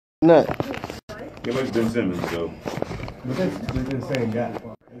Nut. Give us Ben Simmons, though. But they're the same guy.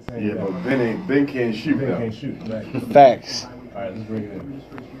 Yeah, but Ben can't shoot. Ben can't shoot. Right. Facts. All right, let's bring it in.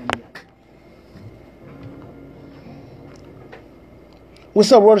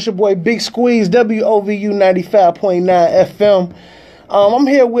 What's up, It's your boy Big Squeeze, WOVU 95.9 FM. I'm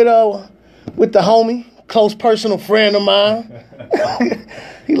here with the homie, close personal friend of mine.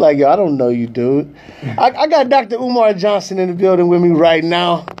 He like, yo, I don't know you, dude. I got Dr. Umar Johnson in the building with me right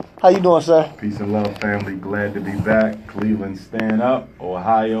now. How you doing, sir? Peace and love, family. Glad to be back. Cleveland, stand up.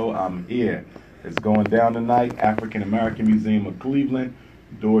 Ohio, I'm here. It's going down tonight. African American Museum of Cleveland.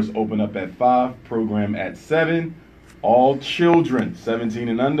 Doors open up at 5. Program at 7. All children 17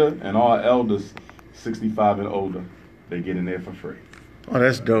 and under, and all elders 65 and older, they get in there for free. Oh,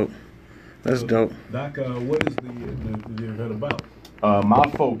 that's dope. That's dope. Doc, what is the event about? My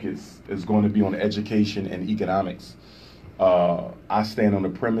focus is going to be on education and economics. I stand on the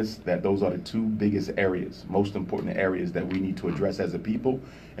premise that those are the two biggest areas, most important areas that we need to address as a people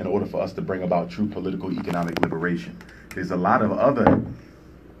in order for us to bring about true political economic liberation. There's a lot of other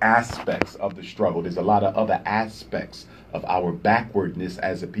aspects of the struggle. There's a lot of other aspects of our backwardness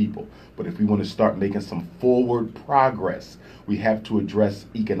as a people. But if we want to start making some forward progress, we have to address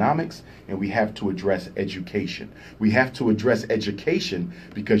economics and we have to address education. We have to address education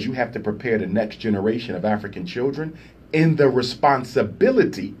because you have to prepare the next generation of African children in the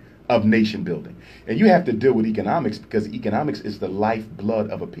responsibility of nation building. And you have to deal with economics because economics is the lifeblood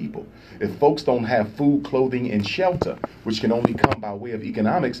of a people. If folks don't have food, clothing, and shelter, which can only come by way of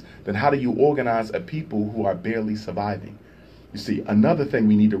economics, then how do you organize a people who are barely surviving? You see, another thing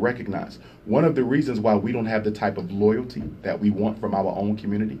we need to recognize, one of the reasons why we don't have the type of loyalty that we want from our own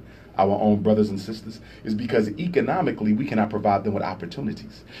community, our own brothers and sisters, is because economically we cannot provide them with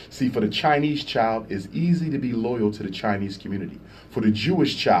opportunities. See, for the Chinese child, it's easy to be loyal to the Chinese community. For the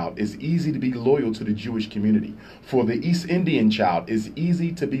Jewish child, it's easy to be loyal to the Jewish community. For the East Indian child, it's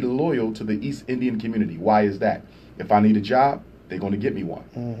easy to be loyal to the East Indian community. Why is that? If I need a job, they're going to get me one.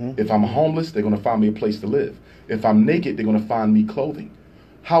 Mm-hmm. If I'm homeless, they're going to find me a place to live. If I'm naked, they're going to find me clothing.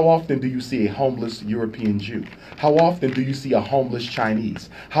 How often do you see a homeless European Jew? How often do you see a homeless Chinese?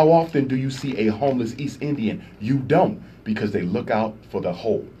 How often do you see a homeless East Indian? You don't, because they look out for the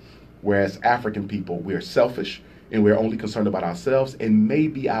whole. Whereas African people, we're selfish and we're only concerned about ourselves and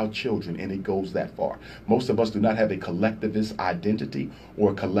maybe our children, and it goes that far. Most of us do not have a collectivist identity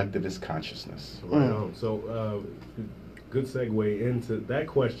or a collectivist consciousness. Right on. So, good segue into that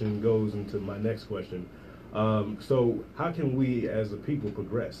question goes into my next question. So how can we as a people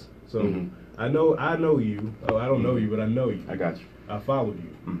progress? So I know you. Oh, I don't know you, but I know you. I got you. I followed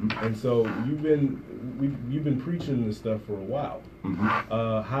you. And so you've been preaching this stuff for a while.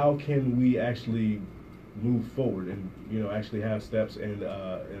 How can we actually move forward and actually have steps and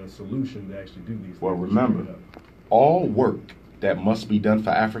a solution to actually do these things? Well, remember, all work that must be done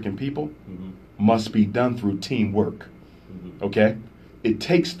for African people must be done through teamwork. Okay? It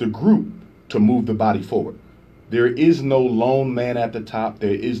takes the group to move the body forward. There is no lone man at the top.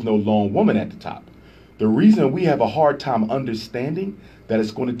 There is no lone woman at the top. The reason we have a hard time understanding that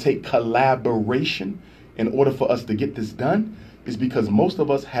it's going to take collaboration in order for us to get this done is because most of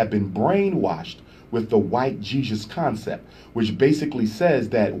us have been brainwashed with the white Jesus concept, which basically says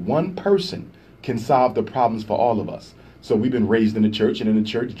that one person can solve the problems for all of us. So we've been raised in the church, and in the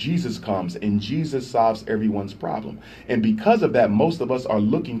church, Jesus comes, and Jesus solves everyone's problem. And because of that, most of us are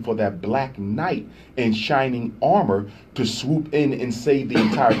looking for that black knight in shining armor to swoop in and save the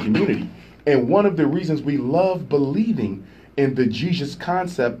entire community. And one of the reasons we love believing in the Jesus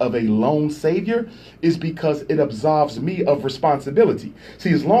concept of a lone savior is because it absolves me of responsibility.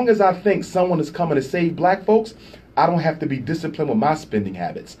 See, as long as I think someone is coming to save black folks, I don't have to be disciplined with my spending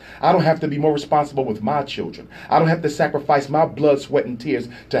habits. I don't have to be more responsible with my children. I don't have to sacrifice my blood, sweat, and tears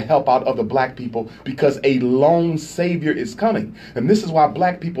to help out other black people because a lone savior is coming. And this is why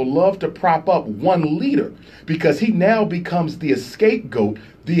black people love to prop up one leader, because he now becomes the scapegoat,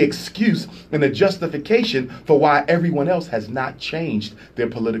 the excuse, and the justification for why everyone else has not changed their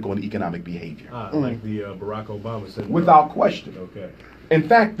political and economic behavior. Like the Barack Obama syndrome. Without question. Okay. In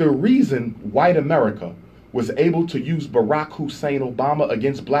fact, the reason white America was able to use Barack Hussein Obama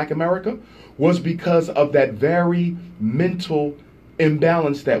against black America was because of that very mental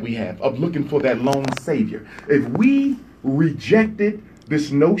imbalance that we have of looking for that lone savior. If we rejected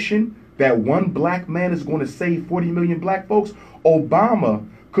this notion that one black man is going to save 40 million black folks, Obama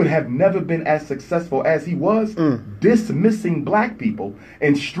could have never been as successful as he was, dismissing black people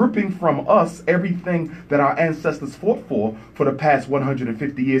and stripping from us everything that our ancestors fought for the past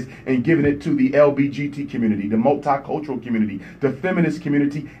 150 years and giving it to the LGBT community, the multicultural community, the feminist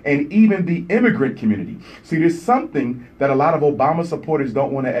community, and even the immigrant community. See, there's something that a lot of Obama supporters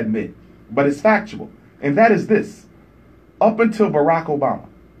don't want to admit, but it's factual, and that is this. Up until Barack Obama,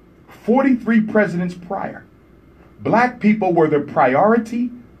 43 presidents prior, black people were the priority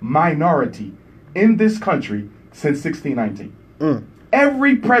minority in this country since 1619.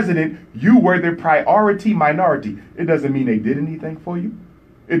 Every president, you were the priority minority. It doesn't mean they did anything for you.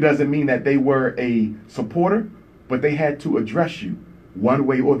 It doesn't mean that they were a supporter, but they had to address you one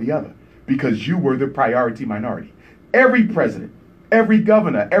way or the other because you were the priority minority. Every president, every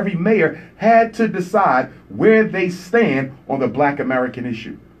governor, every mayor had to decide where they stand on the black American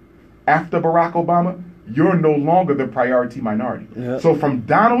issue. After Barack Obama, you're no longer the priority minority. Yep. So from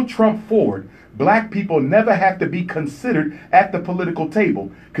Donald Trump forward, black people never have to be considered at the political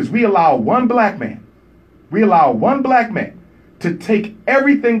table because we allow one black man to take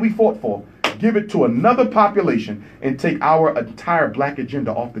everything we fought for, give it to another population, and take our entire black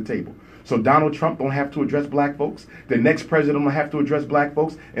agenda off the table. So Donald Trump don't have to address black folks. The next president don't have to address black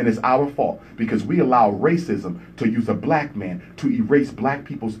folks. And it's our fault because we allow racism to use a black man to erase black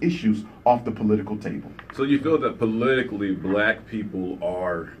people's issues off the political table. So you feel that politically black people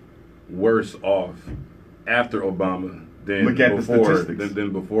are worse off after Obama than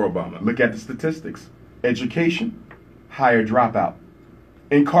before Obama? Look at the statistics. Education, higher dropout.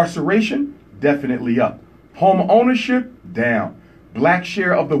 Incarceration, definitely up. Home ownership, down. Black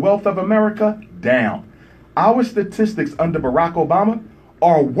share of the wealth of America, down. Our statistics under Barack Obama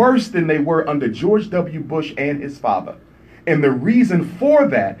are worse than they were under George W. Bush and his father. And the reason for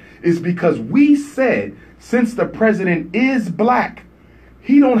that is because we said, since the president is black,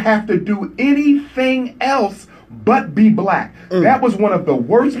 he don't have to do anything else but be black. That was one of the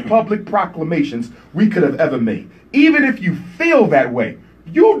worst public proclamations we could have ever made. Even if you feel that way,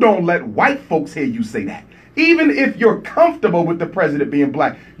 you don't let white folks hear you say that. Even if you're comfortable with the president being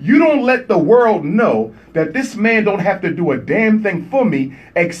black, you don't let the world know that this man don't have to do a damn thing for me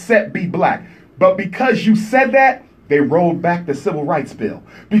except be black. But because you said that, they rolled back the Civil Rights Bill.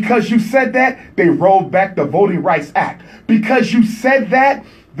 Because you said that, they rolled back the Voting Rights Act. Because you said that,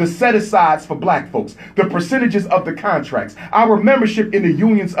 the set-asides for black folks, the percentages of the contracts, our membership in the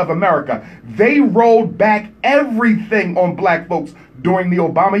unions of America, they rolled back everything on black folks during the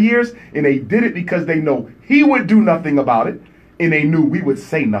Obama years, and they did it because they know he would do nothing about it, and they knew we would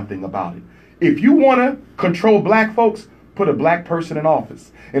say nothing about it. If you want to control black folks, put a black person in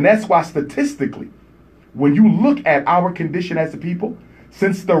office. And that's why statistically, when you look at our condition as a people,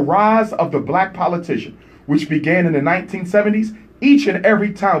 since the rise of the black politician, which began in the 1970s, each and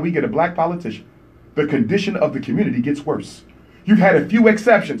every time we get a black politician, the condition of the community gets worse. You've had a few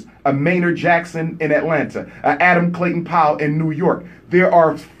exceptions, a Maynard Jackson in Atlanta, a Adam Clayton Powell in New York. There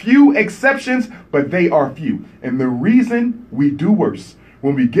are few exceptions, but they are few. And the reason we do worse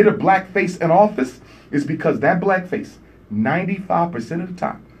when we get a black face in office is because that black face, 95% of the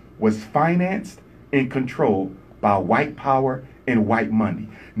time, was financed and controlled by white power and white money.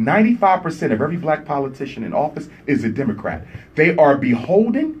 95% of every black politician in office is a Democrat. They are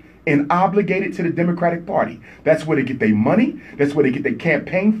beholden and obligated to the Democratic Party. That's where they get their money. That's where they get their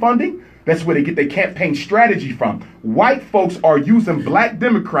campaign funding. That's where they get their campaign strategy from. White folks are using black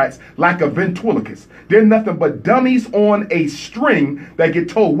Democrats like a ventriloquist. They're nothing but dummies on a string that get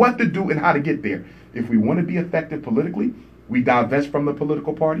told what to do and how to get there. If we want to be effective politically, we divest from the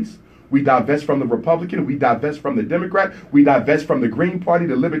political parties. We divest from the Republican, we divest from the Democrat, we divest from the Green Party,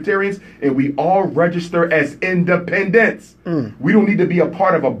 the Libertarians, and we all register as independents. We don't need to be a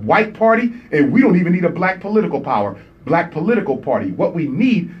part of a white party, and we don't even need a black political party. What we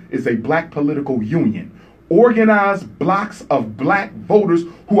need is a black political union. Organized blocks of black voters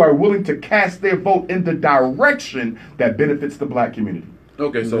who are willing to cast their vote in the direction that benefits the black community.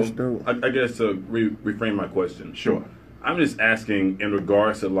 Okay, so I guess to reframe my question. Sure. I'm just asking in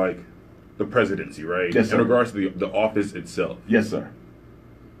regards to like the presidency, right? Yes, sir. In regards to the office itself. Yes, sir.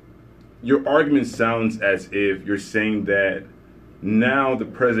 Your argument sounds as if you're saying that now the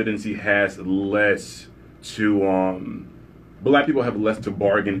presidency has less to black people have less to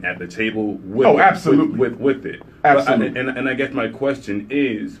bargain at the table with. Oh, absolutely. With it. Absolutely. And I guess my question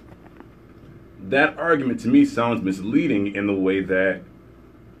is, that argument to me sounds misleading in the way that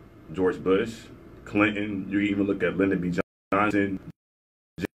George Bush, Clinton, you even look at Lyndon B. Johnson,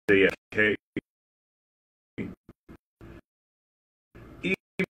 JFK, even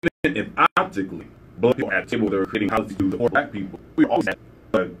if optically black people at the table they're creating policies for black people, we all said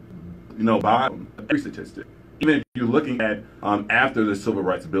by every statistic. Even if you're looking at after the civil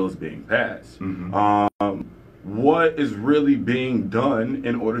rights bill is being passed, what is really being done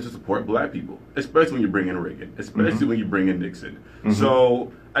in order to support black people, especially when you bring in Reagan, especially when you bring in Nixon.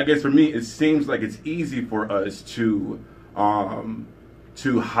 So I guess for me, it seems like it's easy for us to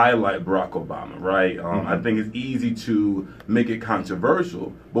highlight Barack Obama, right? I think it's easy to make it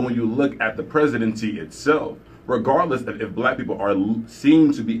controversial, but when you look at the presidency itself, regardless of if black people are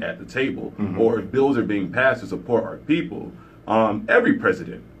seen to be at the table or if bills are being passed to support our people, every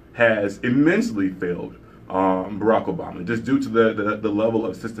president has immensely failed Barack Obama, just due to the level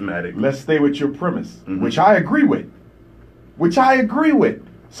of systematic. Let's stay with your premise, which I agree with.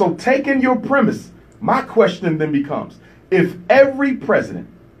 So taking your premise, my question then becomes, if every president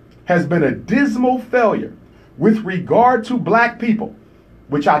has been a dismal failure with regard to black people,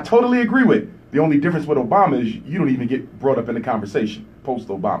 which I totally agree with, the only difference with Obama is you don't even get brought up in the conversation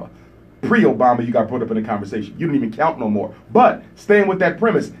post-Obama. Pre-Obama, you got brought up in the conversation. You don't even count no more. But staying with that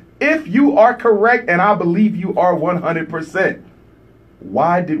premise, if you are correct, and I believe you are 100%,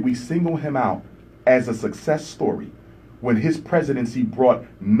 why did we single him out as a success story when his presidency brought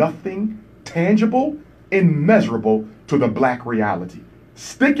nothing tangible and measurable to the black reality?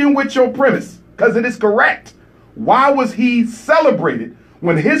 Sticking with your premise, because it is correct, why was he celebrated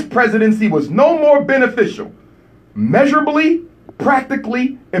when his presidency was no more beneficial, measurably,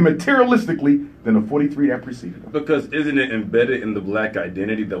 practically, and materialistically than the 43 that preceded him? Because isn't it embedded in the black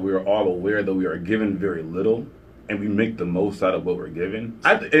identity that we are all aware that we are given very little, and we make the most out of what we're given?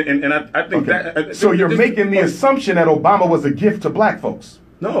 I think that. So you're making the assumption that Obama was a gift to black folks?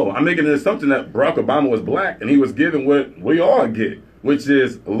 No, I'm making the assumption that Barack Obama was black and he was given what we all get, which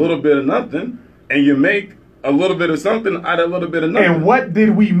is a little bit of nothing, and you make a little bit of something out of a little bit of nothing. And what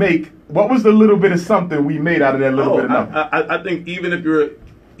did we make? What was the little bit of something we made out of that little bit of nothing? I think even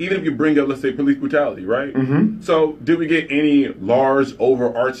if you bring up, let's say, police brutality, right? So did we get any large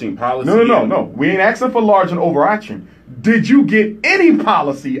overarching policy? No. We ain't asking for large and overarching. Did you get any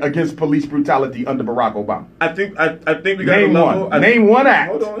policy against police brutality under Barack Obama? I think we got a level. Name one act.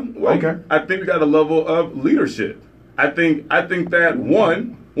 Hold on. Wait. Okay. I think we got a level of leadership. I think that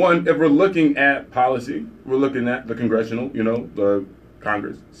one, if we're looking at policy, we're looking at the congressional, the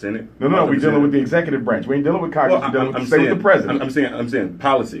Congress, Senate. No, we're dealing with the executive branch. We ain't dealing with Congress. We're dealing with the president. I'm saying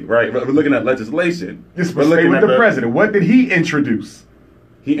policy, right? We're looking at legislation. Yes, we're looking at the president. What did he introduce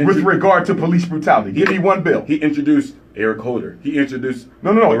with regard to police brutality? Give me one bill. He introduced Eric Holder. He introduced...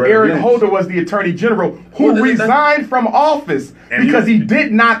 No. Eric Holder was the attorney general who resigned from office because he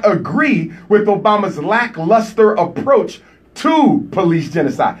did not agree with Obama's lackluster approach to police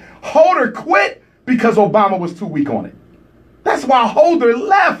genocide. Holder quit because Obama was too weak on it. That's why Holder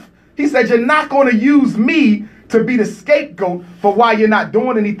left. He said, you're not going to use me to be the scapegoat for why you're not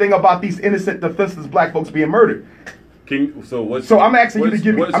doing anything about these innocent, defenseless black folks being murdered. So I'm asking you to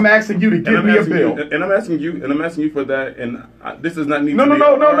give me a bill. And I'm asking you for that. And this is not need. No.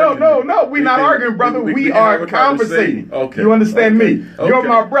 We're not arguing, brother. We are conversating. Okay. You understand me? You're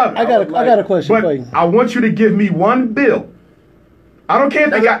my brother. I got a question for you. I want you to give me one bill. I don't care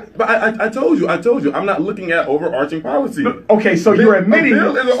if they got. But I told you. I'm not looking at overarching policy. Okay, so you're admitting a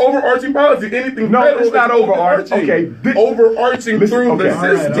bill is an overarching policy. Anything? No, it's not overarching. Okay, overarching through the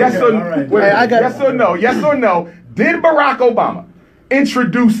system. Yes or no? Did Barack Obama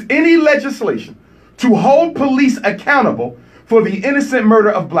introduce any legislation to hold police accountable for the innocent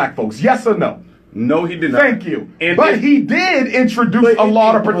murder of black folks? Yes or no? No, he did not. Thank you. But he did introduce a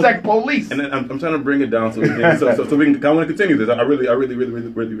law to protect police. And I'm trying to bring it down so we can. So we can. I want to continue this. I really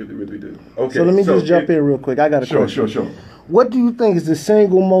do. Okay. So let me just jump in real quick. I got a question. Sure. What do you think is the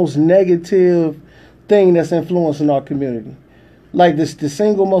single most negative thing that's influencing our community? Like the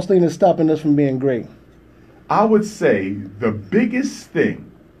single most thing that's stopping us from being great? I would say the biggest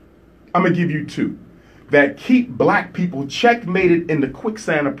thing, I'm going to give you two, that keep black people checkmated in the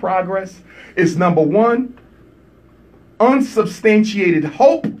quicksand of progress is number one, unsubstantiated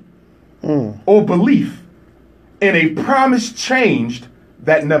hope or belief in a promise changed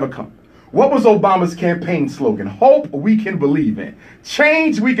that never comes. What was Obama's campaign slogan? Hope we can believe in.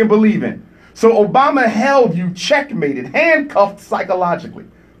 Change we can believe in. So Obama held you checkmated, handcuffed psychologically.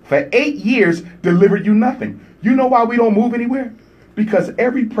 For 8 years, delivered you nothing. You know why we don't move anywhere? Because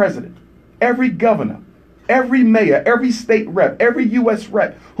every president, every governor, every mayor, every state rep, every U.S.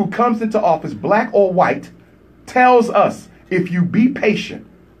 rep who comes into office, black or white, tells us, if you be patient,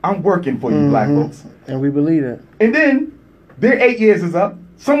 I'm working for you, black folks. And we believe it. And then their 8 years is up.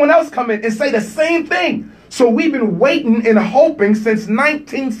 Someone else come in and say the same thing. So we've been waiting and hoping since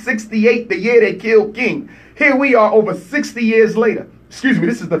 1968, the year they killed King. Here we are over 60 years later. Excuse me,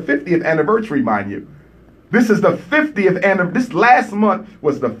 this is the 50th anniversary, mind you. This is the 50th anniversary. This last month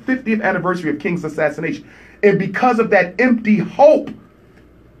was the 50th anniversary of King's assassination. And because of that empty hope,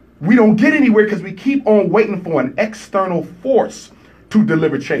 we don't get anywhere because we keep on waiting for an external force to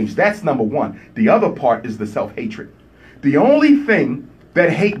deliver change. That's number one. The other part is the self-hatred. The only thing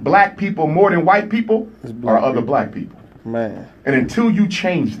that hate black people more than white people are other black people. Man. And until you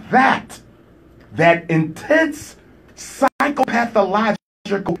change that intense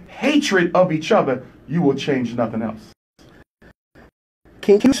psychopathological hatred of each other, you will change nothing else.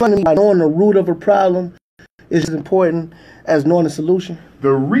 Can you explain to me why knowing the root of a problem is as important as knowing the solution?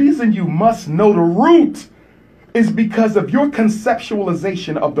 The reason you must know the root is because if your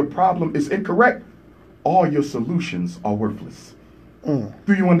conceptualization of the problem is incorrect, all your solutions are worthless. Do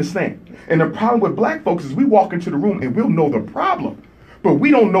you understand? And the problem with black folks is we walk into the room and we'll know the problem, but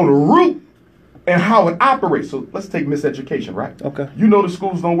we don't know the root and how it operates. So let's take miseducation, right? Okay. You know the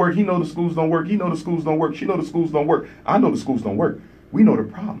schools don't work. He know the schools don't work. He know the schools don't work. She know the schools don't work. I know the schools don't work. We know the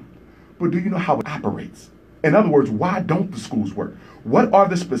problem. But do you know how it operates? In other words, why don't the schools work? What are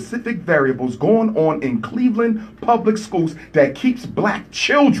the specific variables going on in Cleveland public schools that keeps black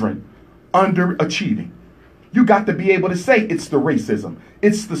children underachieving? You got to be able to say it's the racism,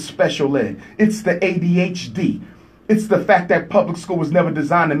 it's the special ed, it's the ADHD, it's the fact that public school was never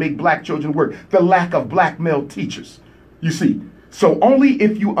designed to make black children work, the lack of black male teachers. You see, so only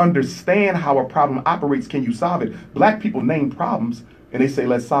if you understand how a problem operates can you solve it. Black people name problems and they say,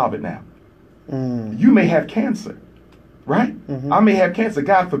 let's solve it now. You may have cancer, right? I may have cancer,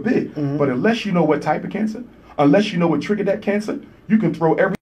 God forbid. But unless you know what type of cancer, unless you know what triggered that cancer, you can throw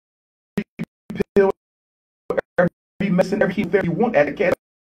every pill, every medicine, every therapy you want at the cancer.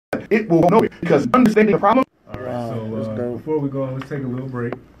 It will know it because understanding the problem. All right, so before we go on, let's take a little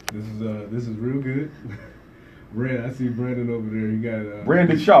break. This is real good. Brandon, I see Brandon over there. He got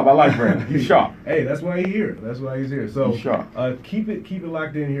Brandon sharp. I like Brandon. He's sharp. Hey, that's why he's here. That's why he's here. So he's sharp. Keep it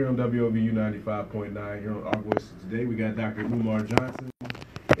locked in here on WOVU 95.9 here on Our Voices Today. We got Dr. Umar Johnson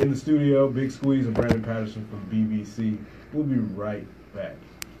in the studio, Big Squeeze, and Brandon Patterson from BBC. We'll be right back.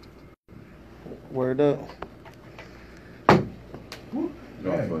 Word up.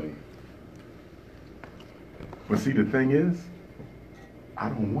 Not funny. But see, the thing is, I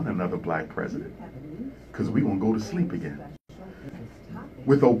don't want another black president because we're going to go to sleep again.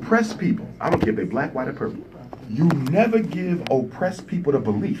 With oppressed people, I don't care if they're black, white, or purple, you never give oppressed people the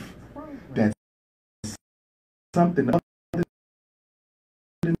belief that something other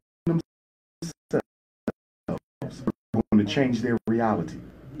than themselves is going to change their reality.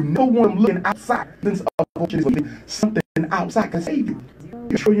 No one looking outside something outside can save you.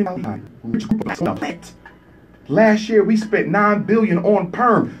 You're trillion rich group of blacks on the planet. Last year we spent $9 billion on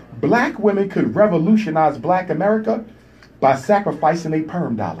perm. Black women could revolutionize black America by sacrificing their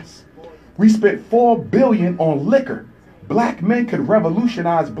perm dollars. We spent $4 billion on liquor. Black men could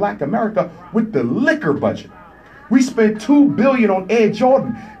revolutionize black America with the liquor budget. We spent $2 billion on Air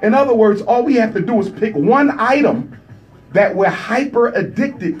Jordan. In other words, all we have to do is pick one item that we're hyper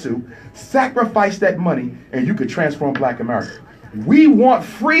addicted to, sacrifice that money, and you could transform black America. We want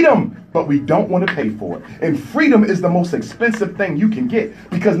freedom, but we don't want to pay for it. And freedom is the most expensive thing you can get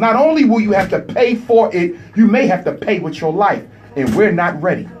because not only will you have to pay for it, you may have to pay with your life. And we're not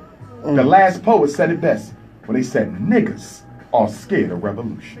ready. The last poet said it best when they said niggas are scared of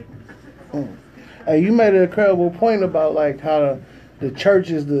revolution. Hey, you made an incredible point about like how the church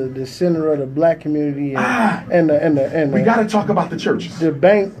is the center of the black community and we got to talk about the churches. The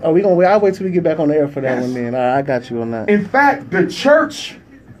bank. Oh, I'll wait till we get back on the air for that one. Then I got you on that. In fact, the church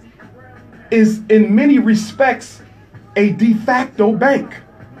is in many respects a de facto bank.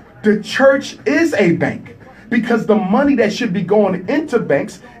 The church is a bank because the money that should be going into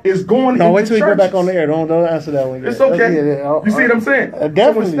banks is going into churches. No, wait till we go back on the air. Don't answer that one yet. It's okay. You see what I'm saying?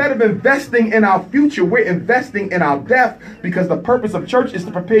 Definitely. So instead of investing in our future, we're investing in our death because the purpose of church is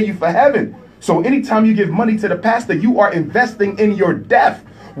to prepare you for heaven. So anytime you give money to the pastor, you are investing in your death.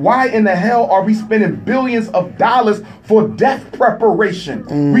 Why in the hell are we spending billions of dollars for death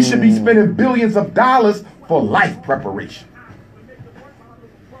preparation? We should be spending billions of dollars for life preparation.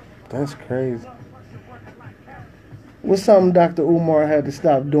 That's crazy. What's something Dr. Umar had to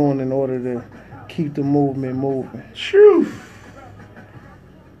stop doing in order to keep the movement moving? True.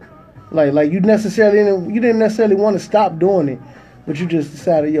 Like you didn't necessarily want to stop doing it, but you just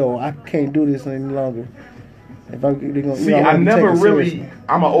decided, I can't do this any longer. I never really.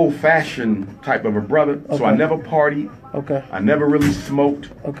 I'm an old-fashioned type of a brother, so I never partied. Okay. I never really smoked.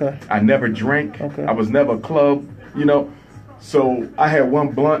 Okay. I never drank. Okay. I was never a club. So I had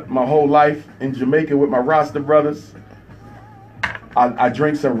one blunt my whole life in Jamaica with my Rasta brothers. I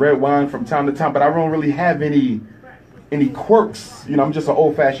drink some red wine from time to time, but I don't really have any quirks. You know, I'm just an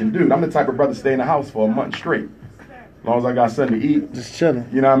old-fashioned dude. I'm the type of brother stay in the house for a month straight. As long as I got something to eat. Just chilling.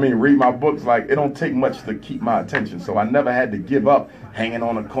 You know what I mean? Read my books. Like, it don't take much to keep my attention. So I never had to give up hanging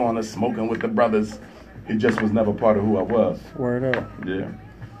on a corner, smoking with the brothers. It just was never part of who I was. Word up. Yeah.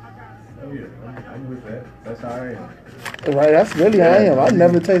 Oh yeah, I'm with that. That's how I am. Right, that's really how I am. I've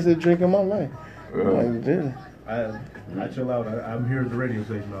never tasted a drink in my life. Like, really. I chill out. I'm here at the radio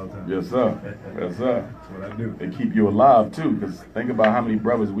station all the time. Yes, sir. Yes, sir. That's what I do. They keep you alive, too, because think about how many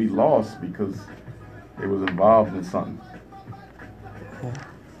brothers we lost because they was involved in something.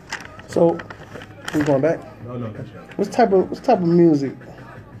 So, we going back? No, that's right. What type of music?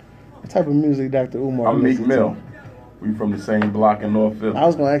 What type of music, Dr. Umar? I'm Meek listens Mill. to? We from the same block in North Philly. I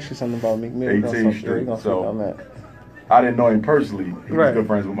was gonna ask you something about Meek Mill. 18th Street. We're gonna speak on that. I didn't know him personally. He was Right. good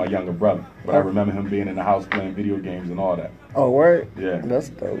friends with my younger brother. But I remember him being in the house playing video games and all that. Oh, word? Yeah. That's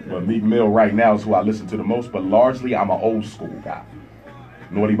dope. But Meek Mill right now is who I listen to the most. But largely, I'm an old school guy.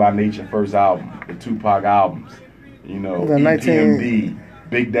 Naughty by Nature first album, the Tupac albums, you know, The EPMD,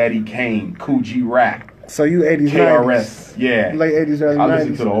 Big Daddy Kane, Coogee Rap, So you 80s, KRS, yeah. late 80s, early I 90s.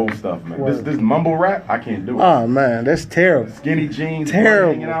 listen to the old stuff, man. Word. This mumble rap, I can't do it. Oh man, that's terrible, Skinny jeans,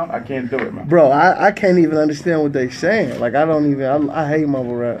 Terrible. hanging out, I can't do it, man. bro. I can't even understand what they saying. Like I don't even. I hate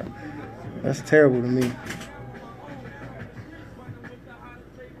mumble rap. That's terrible to me.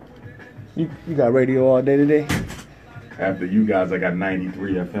 You got radio all day today? After you guys, I got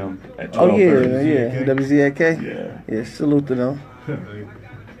 93 FM at 12:30. Oh yeah. WZAK. Yeah. Yeah, salute to them.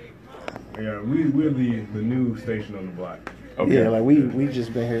 Yeah, we're the new station on the block. Okay. Yeah, like we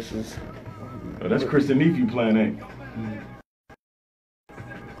just been here since. Oh, that's Kristen Neef playing, ain't it?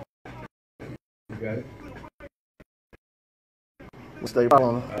 You got it? What's the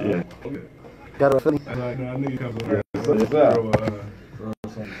problem? Yeah. Okay. Got a feeling. I knew you come Yes, from sir. throw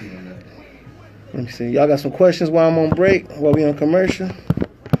something to you on that. Let me see. Y'all got some questions while I'm on break? While we on commercial?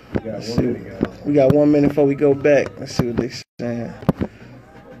 We got 1 minute, guys. We got 1 minute before we go back. Let's see what they saying.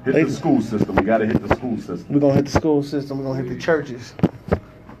 Hit the school system. We got to hit the school system. We're gonna hit the school system. We're gonna hit the churches.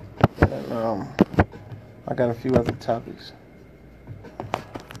 And, I got a few other topics.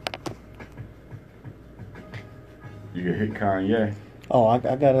 You can hit Kanye. Oh, I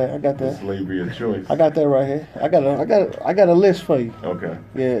got that. Slavery of choice. I got that right here. I got a list for you. Okay.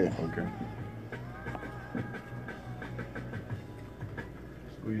 Yeah. Okay.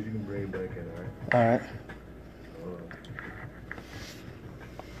 Squeeze, you can bring it back in, all right? All right.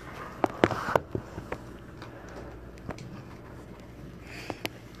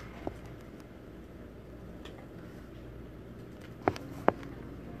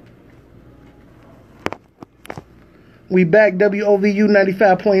 We back, WOVU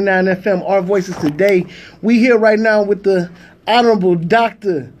 95.9 FM, Our Voices Today. We here right now with the Honorable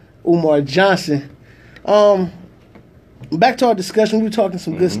Dr. Umar Johnson. Back to our discussion. We were talking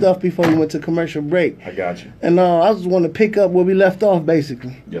some good stuff before we went to commercial break. I got you. And I just want to pick up where we left off,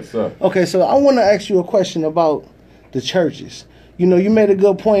 basically. Yes, sir. Okay, so I want to ask you a question about the churches. You know, you made a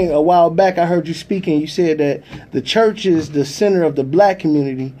good point a while back. I heard you speaking. You said that the church is the center of the black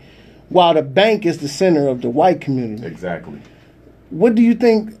community, while the bank is the center of the white community. Exactly. What do you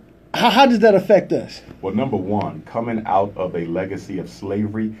think? How does that affect us? Well, number one, coming out of a legacy of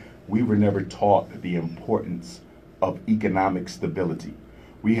slavery, we were never taught the importance of economic stability.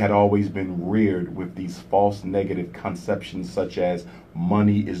 We had always been reared with these false negative conceptions such as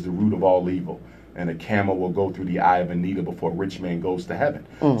money is the root of all evil, and a camel will go through the eye of a needle before a rich man goes to heaven.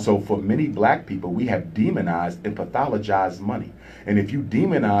 So for many black people, we have demonized and pathologized money. And if you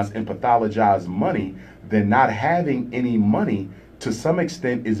demonize and pathologize money, then not having any money to some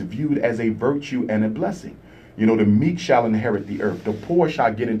extent is viewed as a virtue and a blessing. You know, the meek shall inherit the earth. The poor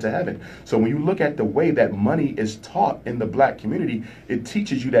shall get into heaven. So when you look at the way that money is taught in the black community, it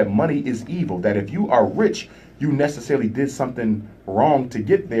teaches you that money is evil, that if you are rich, you necessarily did something wrong to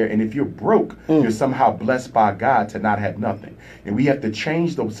get there. And if you're broke, you're somehow blessed by God to not have nothing. And we have to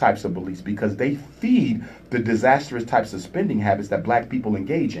change those types of beliefs because they feed the disastrous types of spending habits that black people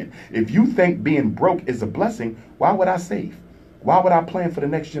engage in. If you think being broke is a blessing, why would I save? Why would I plan for the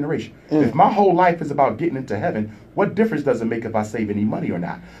next generation? If my whole life is about getting into heaven, what difference does it make if I save any money or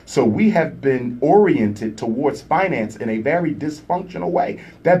not? So we have been oriented towards finance in a very dysfunctional way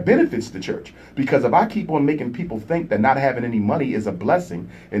that benefits the church. Because if I keep on making people think that not having any money is a blessing,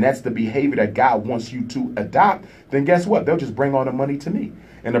 and that's the behavior that God wants you to adopt, then guess what? They'll just bring all the money to me.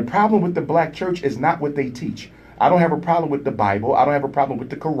 And the problem with the black church is not what they teach. I don't have a problem with the Bible. I don't have a problem with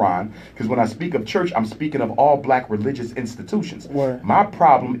the Quran. Because when I speak of church, I'm speaking of all black religious institutions. Word. My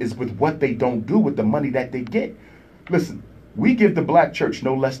problem is with what they don't do with the money that they get. Listen, We give the black church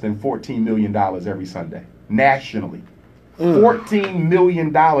no less than $14 million every Sunday, nationally. $14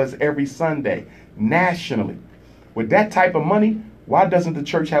 million every Sunday, nationally. With that type of money, why doesn't the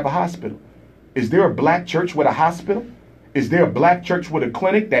church have a hospital? Is there a black church with a hospital? Is there a black church with a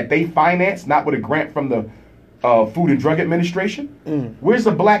clinic that they finance, not with a grant from the Food and Drug Administration? Where's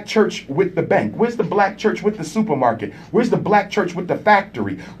the black church with the bank? Where's the black church with the supermarket? Where's the black church with the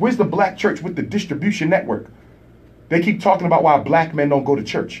factory? Where's the black church with the distribution network? They keep talking about why black men don't go to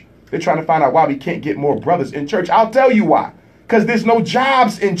church. They're trying to find out why we can't get more brothers in church. I'll tell you why. Because there's no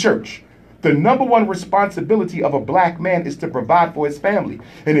jobs in church. The number one responsibility of a black man is to provide for his family.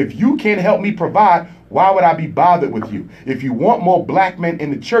 And if you can't help me provide, why would I be bothered with you? If you want more black men in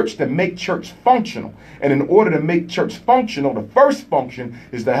the church, then make church functional. And in order to make church functional, the first function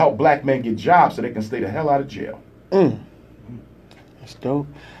is to help black men get jobs so they can stay the hell out of jail. That's dope.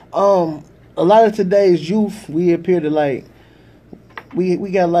 A lot of today's youth, we appear to like, we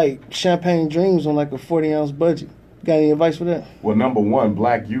got like champagne dreams on like a 40-ounce budget. Got any advice for that? Well, number one,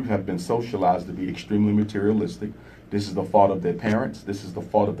 black youth have been socialized to be extremely materialistic. This is the fault of their parents. This is the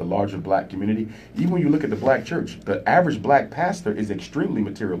fault of the larger black community. Even when you look at the black church, the average black pastor is extremely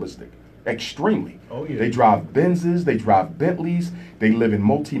materialistic. Extremely. Oh, yeah. They drive Benzes, they drive Bentleys, they live in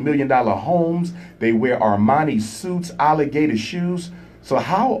multi-million-dollar homes, they wear Armani suits, alligator shoes. So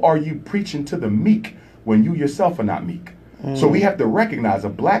how are you preaching to the meek when you yourself are not meek? So we have to recognize a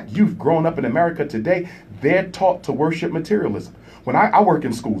black youth growing up in America today, they're taught to worship materialism. When I work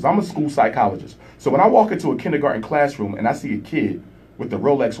in schools, I'm a school psychologist. So when I walk into a kindergarten classroom and I see a kid with the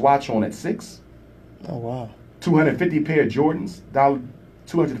Rolex watch on at 6, oh wow, $250 pair of Jordans,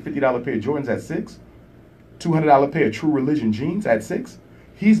 $250 pair of Jordans at 6, $200 pair of True Religion jeans at 6,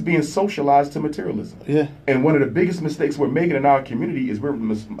 he's being socialized to materialism. Yeah. And one of the biggest mistakes we're making in our community is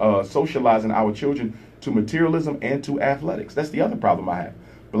we're socializing our children to materialism and to athletics. That's the other problem I have.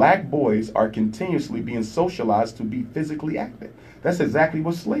 Black boys are continuously being socialized to be physically active. That's exactly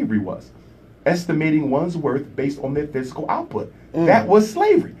what slavery was. Estimating one's worth based on their physical output. That was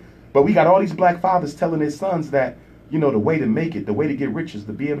slavery. But we got all these black fathers telling their sons that, you know, the way to make it, the way to get rich is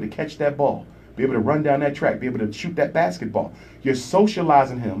to be able to catch that ball, be able to run down that track, be able to shoot that basketball. You're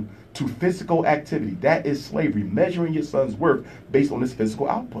socializing him to physical activity. That is slavery, measuring your son's worth based on his physical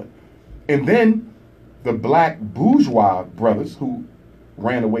output. And then the black bourgeois brothers who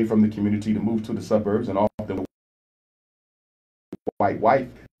ran away from the community to move to the suburbs and often with a white wife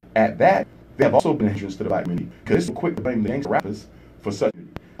at that, they have also been a hindrance to the black community. Because it's quick to blame the gangster rappers for such.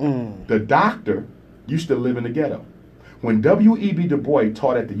 The doctor used to live in the ghetto. When W.E.B. Du Bois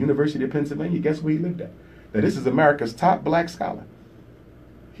taught at the University of Pennsylvania, guess where he lived at? Now, this is America's top black scholar.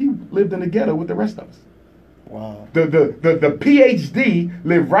 He lived in the ghetto with the rest of us. Wow. The PhD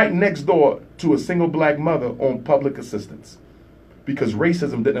lived right next door to a single black mother on public assistance because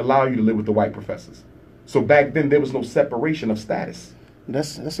racism didn't allow you to live with the white professors. So back then, there was no separation of status.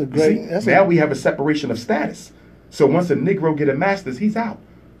 That's a great... Now we have a separation of status. So once a Negro get a master's, he's out.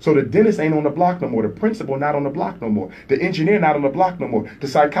 So the dentist ain't on the block no more. The principal not on the block no more. The engineer not on the block no more. The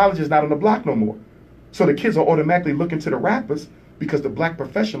psychologist not on the block no more. So the kids are automatically looking to the rappers because the black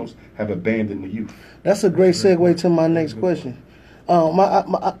professionals have abandoned the youth. That's a great segue to my next question.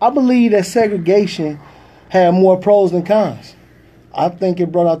 I believe that segregation had more pros than cons. I think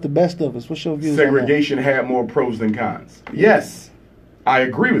it brought out the best of us. What's your views on that? Segregation had more pros than cons. Yes, I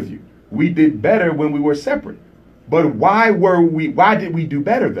agree with you. We did better when we were separate. But why did we do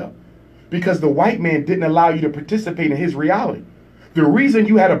better though? Because the white man didn't allow you to participate in his reality. The reason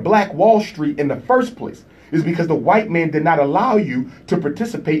you had a black Wall Street in the first place is because the white man did not allow you to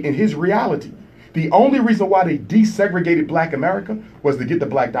participate in his reality. The only reason why they desegregated black America was to get the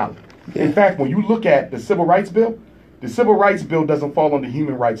black dollar. Yeah. In fact, when you look at the Civil Rights Bill doesn't fall under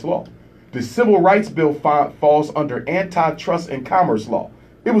human rights law. The Civil Rights Bill falls under antitrust and commerce law.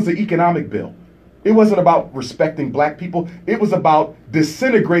 It was an economic bill. It wasn't about respecting black people. It was about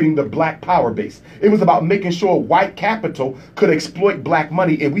disintegrating the black power base. It was about making sure white capital could exploit black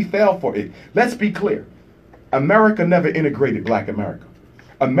money, and we fell for it. Let's be clear. America never integrated black America.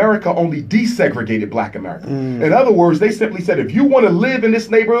 America only desegregated black America. In other words, they simply said, if you want to live in this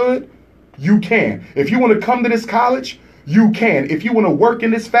neighborhood, you can. If you want to come to this college, you can. If you want to work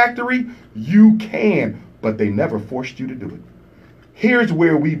in this factory, you can. But they never forced you to do it. Here's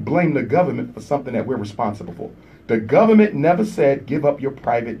where we blame the government for something that we're responsible for. The government never said, give up your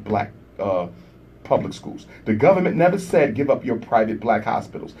private black public schools. The government never said give up your private black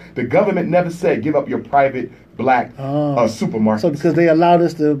hospitals. The government never said give up your private black supermarkets. So because they allowed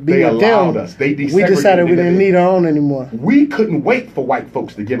us to be They with allowed them, us. They we decided we didn't need our own anymore. We couldn't wait for white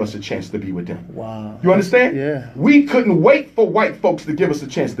folks to give us a chance to be with them. Wow. You understand? Yeah. We couldn't wait for white folks to give us a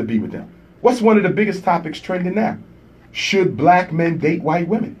chance to be with them. What's one of the biggest topics trending now? Should black men date white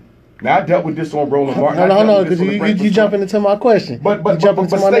women? Now, I dealt with this on Roland Martin. Hold on, because you jumping into my question. But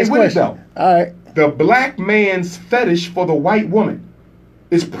stay with it, though. All right. The black man's fetish for the white woman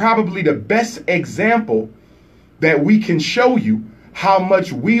is probably the best example that we can show you how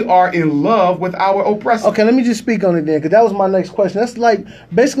much we are in love with our oppressor. Okay, let me just speak on it then, because that was my next question. That's like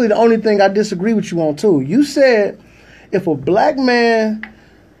basically the only thing I disagree with you on, too. You said if a black man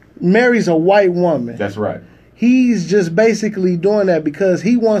marries a white woman. That's right. He's just basically doing that because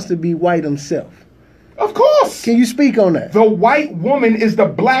he wants to be white himself. Of course. Can you speak on that? The white woman is the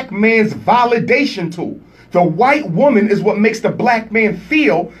black man's validation tool. The white woman is what makes the black man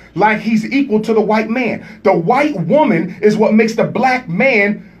feel like he's equal to the white man. The white woman is what makes the black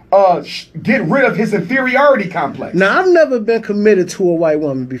man get rid of his inferiority complex. Now, I've never been committed to a white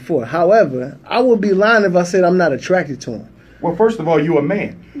woman before. However, I would be lying if I said I'm not attracted to him. Well, first of all, you're a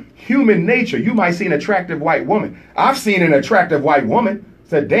man. Human nature, you might see an attractive white woman. I've seen an attractive white woman.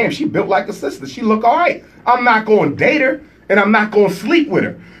 Said, damn, she built like a sister. She look all right. I'm not going to date her, and I'm not going to sleep with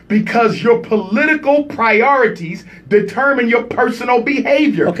her. Because your political priorities determine your personal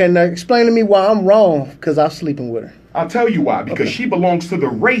behavior. Okay, now explain to me why I'm wrong, because I'm sleeping with her. I'll tell you why. Because she belongs to the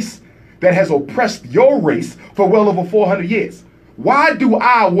race that has oppressed your race for well over 400 years. Why do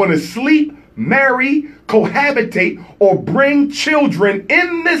I want to sleep, marry, cohabitate, or bring children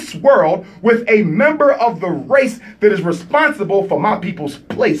in this world with a member of the race that is responsible for my people's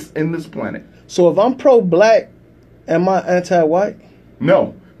place in this planet? So if I'm pro-black, am I anti-white?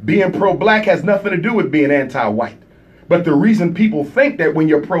 No. Being pro-black has nothing to do with being anti-white. But the reason people think that when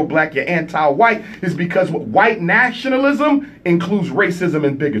you're pro-black, you're anti-white is because white nationalism includes racism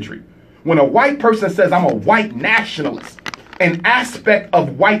and bigotry. When a white person says, I'm a white nationalist, an aspect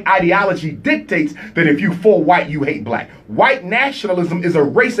of white ideology dictates that if you for white, you hate black. White nationalism is a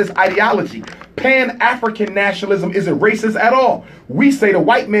racist ideology. Pan-African nationalism isn't racist at all. We say the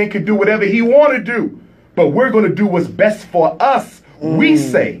white man can do whatever he want to do, but we're going to do what's best for us. We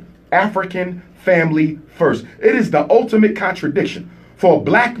say African family first. It is the ultimate contradiction for a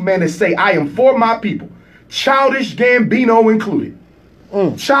black man to say, I am for my people. Childish Gambino included.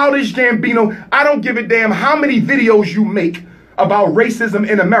 Childish Gambino, I don't give a damn how many videos you make about racism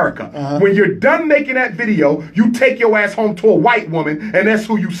in America. When you're done making that video, you take your ass home to a white woman, and that's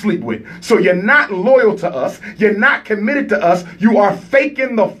who you sleep with. So you're not loyal to us. You're not committed to us. You are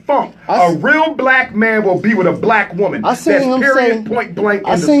faking the funk. A real black man will be with a black woman. I seen him say, point blank.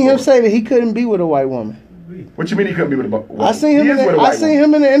 I seen him say that he couldn't be with a white woman. What you mean he couldn't be with a white woman? I seen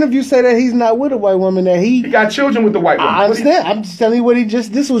him in the interview say that he's not with a white woman, that he got children with the white woman. I understand. I'm just telling you what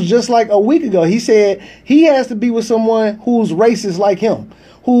this was just like a week ago. He said he has to be with someone who's racist like him,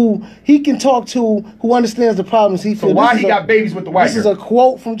 who he can talk to, who understands the problems he feels. So why he got babies with the white girl? This is a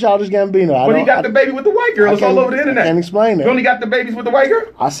quote from Childish Gambino. But he got the baby with the white girl. It's all over the internet. I can't explain that. You only got the babies with the white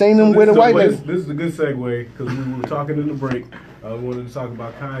girl? I seen them with a white girl. This is a good segue, because we were talking in the break. I wanted to talk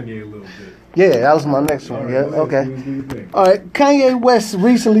about Kanye a little bit. Yeah, that was my next one. Right, Yeah, okay. do All right, Kanye West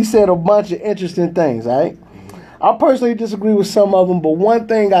recently said a bunch of interesting things, all right? I personally disagree with some of them, but one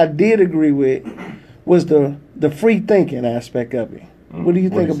thing I did agree with was the free thinking aspect of it. What do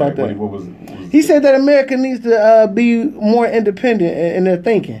you think about that? He said that America needs to be more independent in their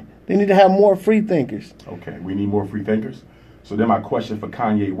thinking. They need to have more free thinkers. Okay, we need more free thinkers. So then my question for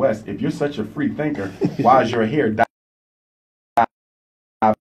Kanye West, if you're such a free thinker, why is your hair dyed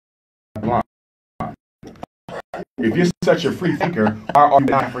blonde? If you're such a free thinker, why are you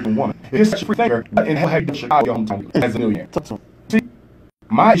an African woman? If you're such a free thinker, what in hell have you done in Chicago hometown as a millionaire? See,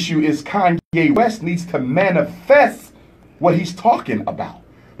 my issue is Kanye West needs to manifest what he's talking about.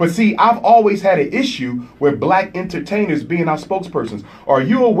 But see, I've always had an issue with black entertainers being our spokespersons. Are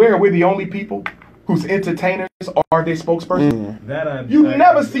you aware we're the only people whose entertainers are their spokespersons? You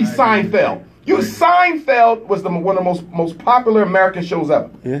never see Seinfeld. Seinfeld was one of the most popular American shows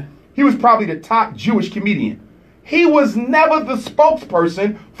ever. Yeah. He was probably the top Jewish comedian. He was never the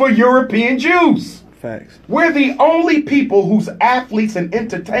spokesperson for European Jews. Facts. We're the only people whose athletes and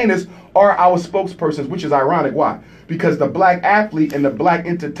entertainers are our spokespersons, which is ironic. Why? Because the black athlete and the black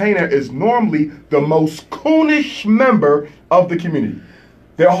entertainer is normally the most coonish member of the community.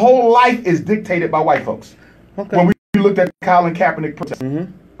 Their whole life is dictated by white folks. Okay. When we looked at Colin Kaepernick protest,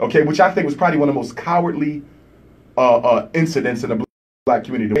 okay, which I think was probably one of the most cowardly incidents in the black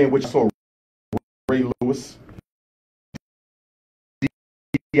community, in which I saw Ray Lewis,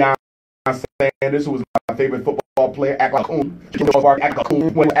 Deion Sanders, who was my favorite football player, act like coon. Act like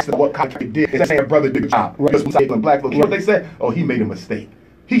coon when asked what Kanye did. They say a brother did a job. Because black folks, you know what they said? Oh, he made a mistake.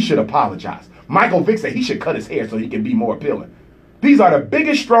 He should apologize. Michael Vick said he should cut his hair so he can be more appealing. These are the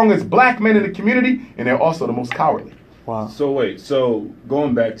biggest, strongest black men in the community, and they're also the most cowardly. Wow. So wait, so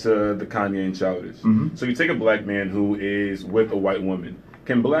going back to the Kanye and Childish. So you take a black man who is with a white woman.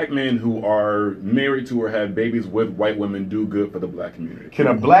 Can black men who are married to or have babies with white women do good for the black community? Can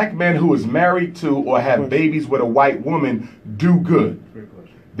a black man who is married to or have babies with a white woman do good?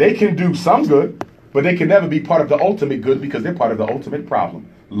 They can do some good, but they can never be part of the ultimate good because they're part of the ultimate problem.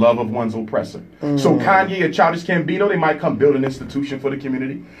 Love of one's oppressor. So Kanye and Childish Gambino, they might come build an institution for the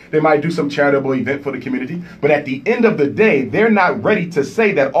community. They might do some charitable event for the community. But at the end of the day, they're not ready to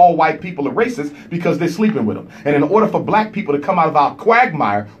say that all white people are racist because they're sleeping with them. And in order for black people to come out of our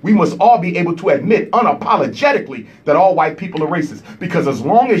quagmire, we must all be able to admit unapologetically that all white people are racist. Because as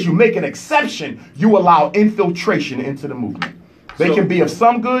long as you make an exception, you allow infiltration into the movement. They can be of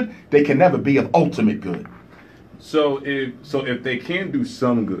some good, they can never be of ultimate good. So if they can do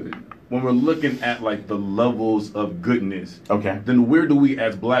some good, when we're looking at like the levels of goodness, then where do we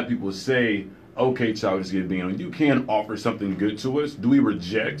as black people say, okay, Childish Gambino, you can offer something good to us? Do we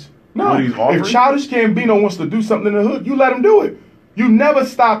reject what he's offering? If Childish Gambino wants to do something in the hood, you let him do it. You never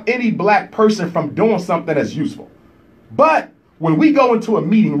stop any black person from doing something that's useful. But when we go into a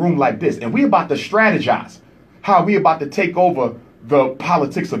meeting room like this and we're about to strategize how we about to take over the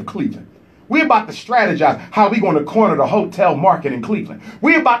politics of Cleveland, we're about to strategize how we're going to corner the hotel market in Cleveland.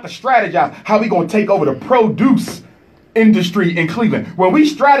 We're about to strategize how we're going to take over the produce industry in Cleveland. When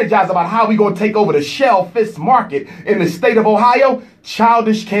we strategize about how we're going to take over the shellfish market in the state of Ohio,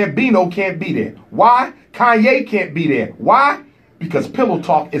 Childish Gambino can't be there. Why? Kanye can't be there. Why? Because Pillow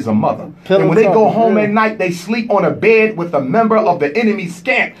Talk is a mother. And when they go home at night, they sleep on a bed with a member of the enemy's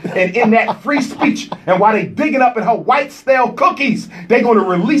camp. And in that free speech, and while they digging up in her white stale cookies, they're going to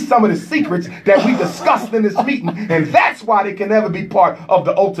release some of the secrets that we discussed in this meeting. And that's why they can never be part of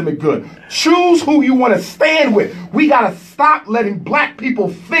the ultimate good. Choose who you want to stand with. We got to stop letting black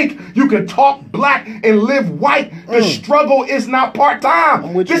people think you can talk black and live white. The struggle is not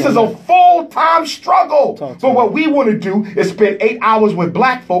part-time. This is a full-time struggle. But what we want to do is spend 8 hours with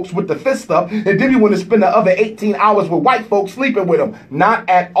black folks with the fist up, and then we want to spend the other 18 hours with white folks sleeping with them. Not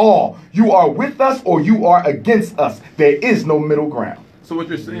at all. You are with us or you are against us. There is no middle ground. So what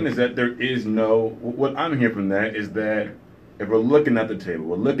you're saying is that there is no, what I'm hearing from that is that if we're looking at the table,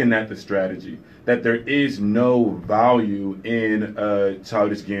 we're looking at the strategy, that there is no value in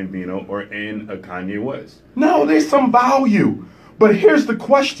Childish Gambino or in a Kanye West. No, there's some value. But here's the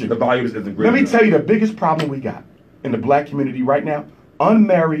question. The value isn't great. Let me tell you the biggest problem we got in the black community right now: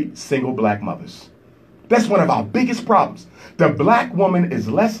 unmarried single black mothers. That's one of our biggest problems. The black woman is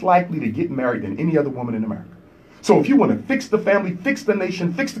less likely to get married than any other woman in America. So if you want to fix the family, fix the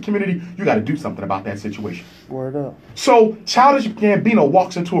nation, fix the community, you got to do something about that situation. Word up. So Childish Gambino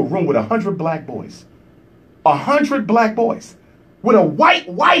walks into a room with 100 black boys. 100 black boys with a white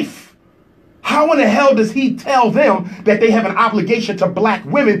wife. How in the hell does he tell them that they have an obligation to black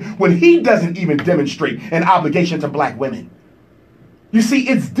women when he doesn't even demonstrate an obligation to black women? You see,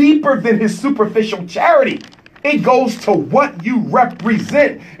 it's deeper than his superficial charity. It goes to what you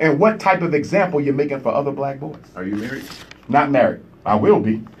represent and what type of example you're making for other black boys. Are you married? Not married. I will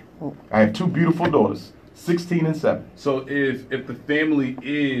be. I have 2 beautiful daughters, 16 and 7. So if the family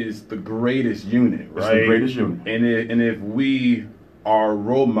is the greatest unit, right? It's the greatest unit. And if we are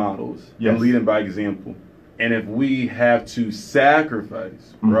role models and leading by example, and if we have to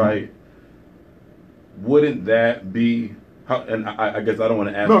sacrifice, right, wouldn't that be... And I guess I don't want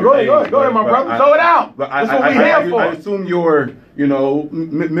to ask. No, go ahead, my brother. Throw it out. That's what we're here for. I assume you're,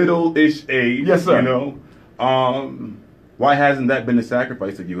 middle-ish age. Yes, sir. Why hasn't that been the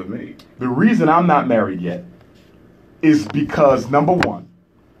sacrifice that you have made? The reason I'm not married yet is because, number one,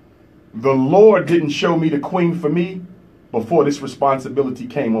 the Lord didn't show me the queen for me before this responsibility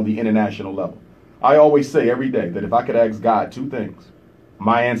came on the international level. I always say every day that if I could ask God 2 things,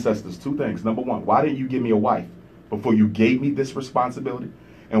 my ancestors 2 things. Number one, why didn't you give me a wife before you gave me this responsibility?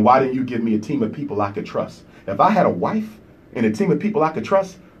 And why didn't you give me a team of people I could trust? If I had a wife and a team of people I could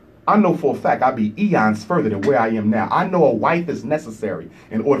trust, I know for a fact I'd be eons further than where I am now. I know a wife is necessary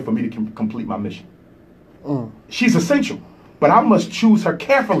in order for me to complete my mission. She's essential, but I must choose her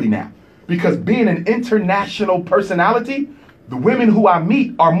carefully now, because being an international personality, the women who I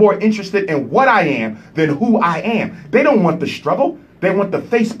meet are more interested in what I am than who I am. They don't want the struggle. They want the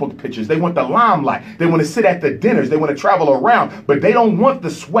Facebook pictures. They want the limelight. They want to sit at the dinners. They want to travel around. But they don't want the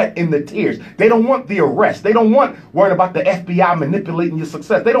sweat and the tears. They don't want the arrest. They don't want worrying about the FBI manipulating your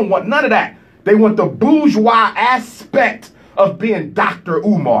success. They don't want none of that. They want the bourgeois aspect of being Dr.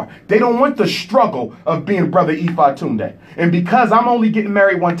 Umar. They don't want the struggle of being Brother Ifa Tunde. And because I'm only getting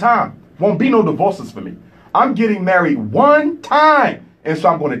married one time, won't be no divorces for me. I'm getting married one time. And so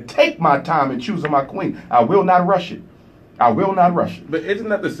I'm going to take my time in choosing my queen. I will not rush it. I will not rush it. But isn't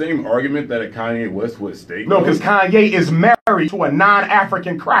that the same argument that a Kanye West would state? No, because Kanye is married to a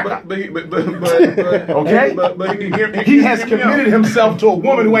non-African cracker. Okay? He has committed himself to a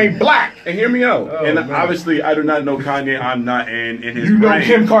woman who ain't black. And hear me out. Oh, and man. Obviously, I do not know Kanye. I'm not in his You know brain.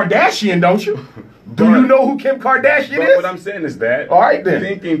 Kim Kardashian, don't you? Do you know who Kim Kardashian But is? what I'm saying is that, All right,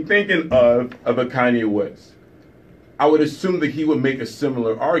 then. thinking of a Kanye West, I would assume that he would make a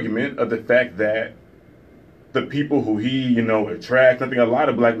similar argument of the fact that the people who he, attracts. I think a lot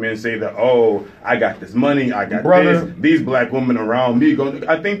of black men say that, oh, I got this money, I got this, these black women around me.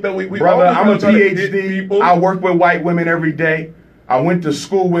 I think that we Brother, I'm a try to get PhD. people. I work with white women every day. I went to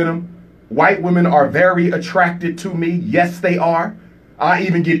school with them. White women are very attracted to me. Yes, they are. I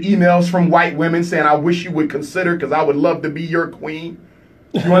even get emails from white women saying, I wish you would consider because I would love to be your queen.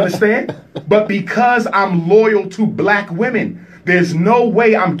 You understand? But because I'm loyal to black women, there's no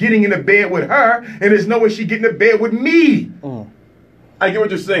way I'm getting into bed with her, and there's no way she getting into bed with me. I get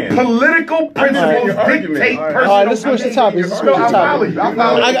what you're saying. Political principles dictate personal. All right, let's switch the topic. Let's switch the I follow topic. you. I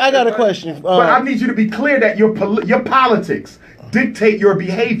follow you. I got a question. But I need you to be clear that your politics dictate your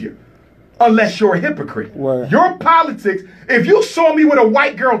behavior, unless you're a hypocrite. Word. Your politics, if you saw me with a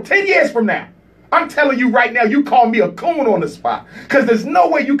white girl 10 years from now, I'm telling you right now, you call me a coon on the spot. Because there's no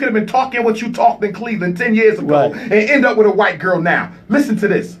way you could have been talking what you talked in Cleveland 10 years ago and end up with a white girl now. Listen to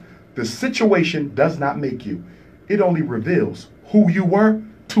this. The situation does not make you. It only reveals who you were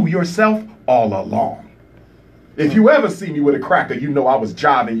to yourself all along. If you ever see me with a cracker, you know I was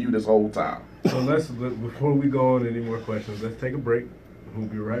jiving you this whole time. So before we go on any more questions, let's take a break. We'll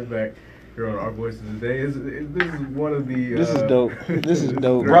be right back here on Our Voices Today. This is one of the... This is dope. This is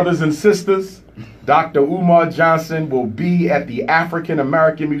dope. Brothers and sisters, Dr. Umar Johnson will be at the African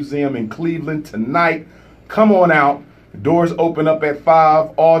American Museum in Cleveland tonight. Come on out. The doors open up at 5,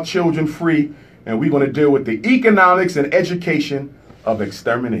 all children free, and we're going to deal with the economics and education of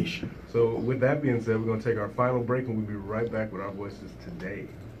extermination. So with that being said, we're going to take our final break, and we'll be right back with Our Voices Today.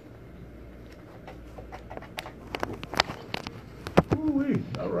 Ooh-wee.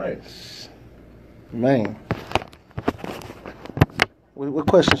 All right. Man. What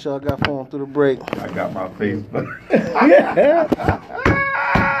questions y'all got for him through the break? I got my face.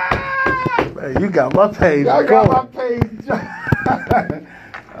 Man, you got my page. I got my page.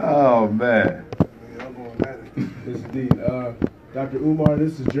 Oh, man. Yes, indeed. Dr. Umar,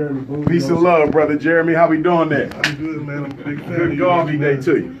 this is Jeremy Boone. Peace and love, brother Jeremy. How we doing there? I'm good, man. I'm a big fan. Good Garvey Day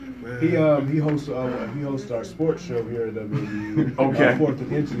to you. He hosts our sports show here at WVU. Okay. 4th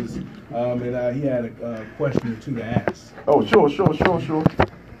and Inches. And he had a question or two to ask. Oh, sure. So,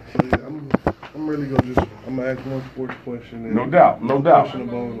 yeah, I'm really I'm gonna ask one sports question. And No doubt. Question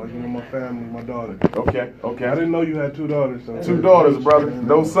about my family, my daughter. Okay. I didn't know you had 2 daughters. So 2 daughters, brother.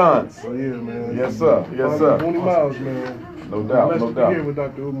 No sons. So yeah, man. Yes, sir. 20 miles, man. No doubt. Blessed to be here with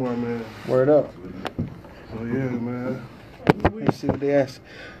Dr. Umar, man. Word up. So yeah, man. Let's see what they ask.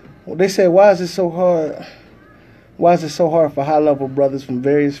 Well, they say, why is it so hard? Why is it so hard for high-level brothers from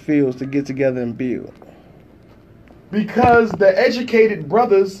various fields to get together and build? Because the educated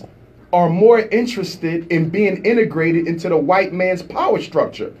brothers are more interested in being integrated into the white man's power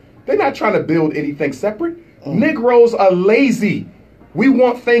structure. They're not trying to build anything separate. Negroes are lazy. We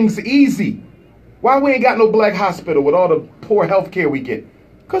want things easy. Why we ain't got no black hospital with all the poor health care we get?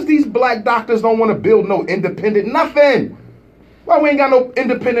 Because these black doctors don't want to build no independent nothing. Why we ain't got no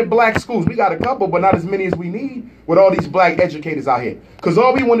independent black schools? We got a couple, but not as many as we need with all these black educators out here. Because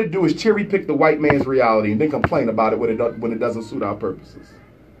all we want to do is cherry pick the white man's reality and then complain about it when it doesn't suit our purposes.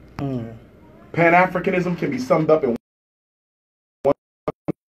 Pan-Africanism can be summed up in one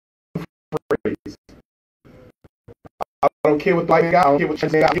phrase. I don't care what the white man got. I don't care what you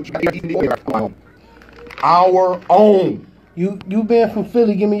got. Our own. You being from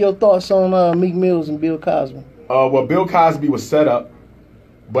Philly, give me your thoughts on Meek Mills and Bill Cosby. Well, Bill Cosby was set up,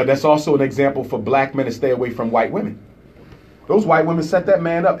 but that's also an example for black men to stay away from white women. Those white women set that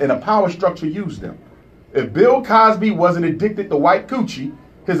man up, and a power structure used them. If Bill Cosby wasn't addicted to white coochie,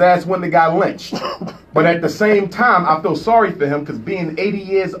 his ass wouldn't have got lynched. But at the same time, I feel sorry for him because being 80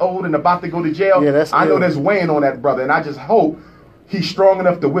 years old and about to go to jail, I know that's weighing on that brother, and I just hope he's strong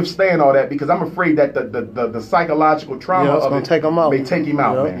enough to withstand all that, because I'm afraid that the psychological trauma of it take him out. may take him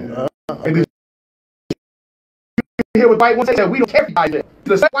out, man. And then you hear what white women say, we don't care about it.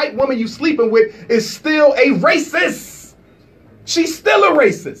 The white woman you sleeping with is still a racist. She's still a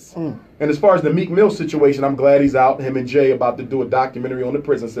racist. And as far as the Meek Mill situation, I'm glad he's out. Him and Jay about to do a documentary on the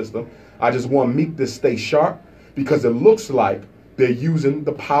prison system. I just want Meek to stay sharp, because it looks like they're using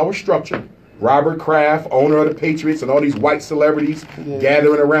the power structure. Robert Kraft, owner of the Patriots, and all these white celebrities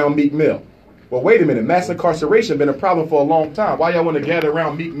gathering around Meek Mill. Well, wait a minute. Mass incarceration been a problem for a long time. Why y'all want to gather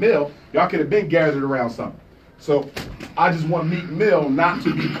around Meek Mill? Y'all could have been gathered around something. So I just want Meek Mill not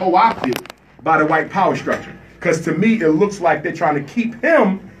to be co-opted by the white power structure. Because to me, it looks like they're trying to keep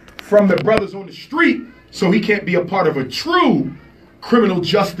him from the brothers on the street, so he can't be a part of a true criminal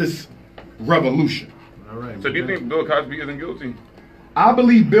justice revolution. All right. So do you think Bill Cosby isn't guilty? I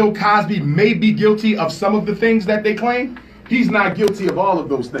believe Bill Cosby may be guilty of some of the things that they claim. He's not guilty of all of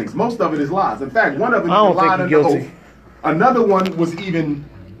those things. Most of it is lies. In fact, one of them is lied under oath. Another one was even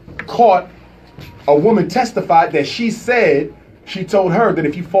caught. A woman testified that she said, she told her that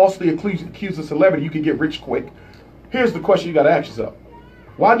if you falsely accuse a celebrity, you can get rich quick. Here's the question you got to ask yourself.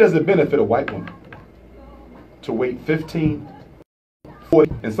 Why does it benefit a white woman to wait 15,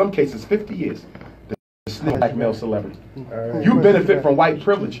 40, in some cases 50 years to snitch a black male celebrity? You benefit from white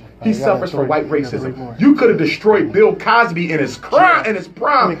privilege. He suffers from white racism. You could have destroyed Bill Cosby in his prime,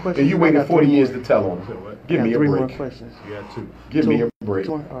 and you waited 40 years to tell on him. Give me a break. You got two. Give me a break.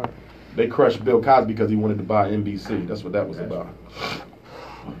 They crushed Bill Cosby because he wanted to buy NBC. That's what that was about.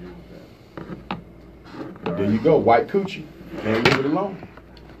 There you go, white coochie. Can't leave it alone.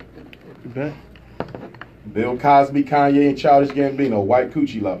 Bill Cosby, Kanye, and Childish Gambino, white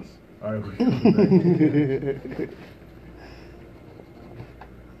coochie lovers. All right.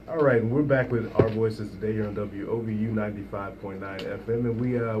 All right, and we're back with Our Voices today here on WOVU 95.9 FM, and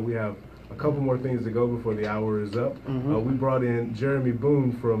we have a couple more things to go before the hour is up. We brought in Jeremy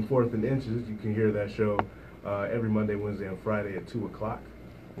Boone from Fourth and Inches. You can hear that show every Monday, Wednesday, and Friday at 2 o'clock.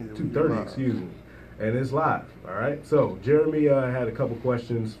 2:30, excuse me. And it's live, all right? So Jeremy had a couple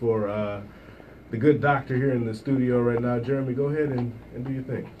questions for the good doctor here in the studio right now. Jeremy, go ahead and do your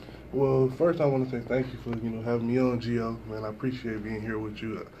thing. Well, first I want to say thank you for having me on, Gio. Man, I appreciate being here with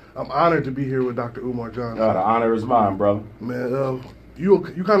you. I'm honored to be here with Dr. Umar Johnson. The honor is mine, brother. Man, you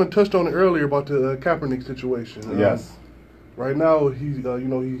kind of touched on it earlier about the Kaepernick situation. Yes. Right now, he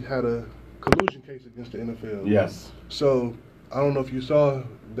had a collusion case against the NFL. Yes. So I don't know if you saw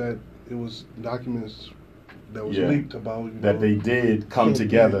that it was documents that was leaked about that they did come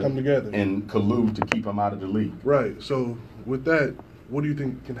together and collude to keep him out of the league. Right. So with that, what do you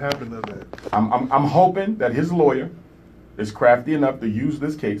think can happen of that? I'm hoping that his lawyer is crafty enough to use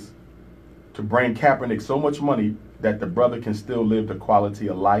this case to bring Kaepernick so much money that the brother can still live the quality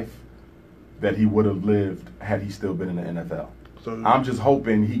of life that he would have lived had he still been in the NFL. So I'm just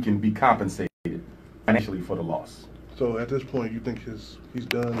hoping he can be compensated financially for the loss. So at this point, you think he's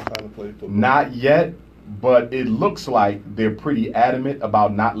done trying to play football? Not yet, but it looks like they're pretty adamant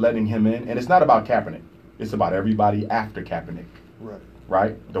about not letting him in. And it's not about Kaepernick. It's about everybody after Kaepernick.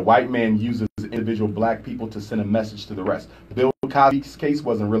 Right? The white man uses individual black people to send a message to the rest. Bill Cosby's case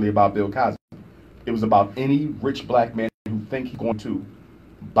wasn't really about Bill Cosby. It was about any rich black man who think he's going to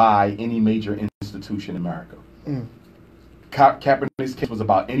buy any major institution in America. Kaepernick's case was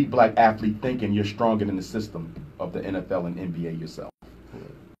about any black athlete thinking you're stronger than the system of the NFL and NBA yourself.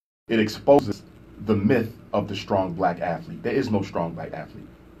 It exposes the myth of the strong black athlete. There is no strong black athlete.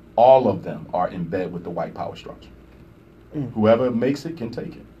 All of them are in bed with the white power structure. Whoever makes it can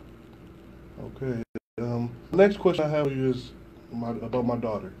take it. Okay. Next question I have for you is about my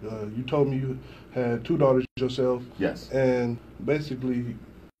daughter. You told me you had two daughters yourself. Yes. And basically,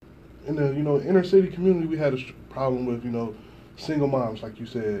 in the inner city community, we had a problem with single moms, like you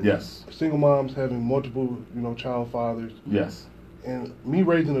said. Yes. Single moms having multiple child fathers. Yes. And me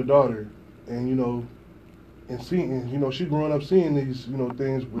raising a daughter, and and seeing she growing up seeing these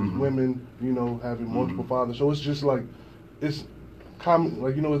things with women having multiple fathers. So it's just like it's common,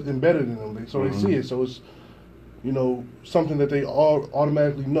 like it's embedded in them. So they see it. So it's something that they all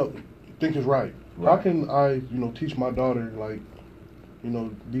automatically think is right. How can I teach my daughter like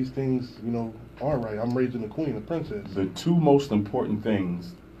these things aren't right? I'm raising a queen, a princess. The two most important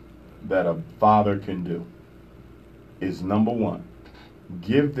things that a father can do is, number one,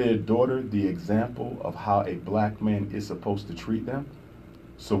 give their daughter the example of how a black man is supposed to treat them,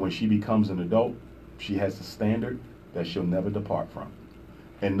 so when she becomes an adult, she has a standard that she'll never depart from.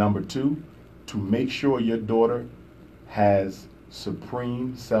 And number two, to make sure your daughter has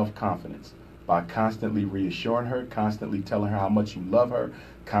supreme self-confidence. by constantly reassuring her, constantly telling her how much you love her,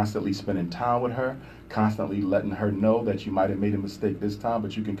 constantly spending time with her, constantly letting her know that you might have made a mistake this time,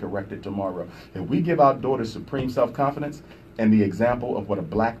 but you can correct it tomorrow. If we give our daughters supreme self-confidence and the example of what a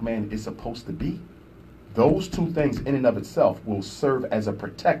black man is supposed to be, those two things in and of itself will serve as a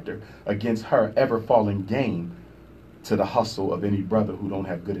protector against her ever falling game to the hustle of any brother who don't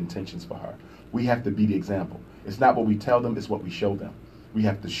have good intentions for her. We have to be the example. It's not what we tell them, it's what we show them. We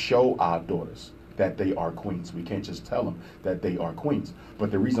have to show our daughters that they are queens. We can't just tell them that they are queens.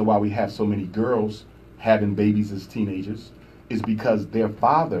 But the reason why we have so many girls having babies as teenagers is because their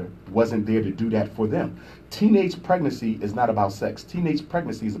father wasn't there to do that for them. Teenage pregnancy is not about sex. Teenage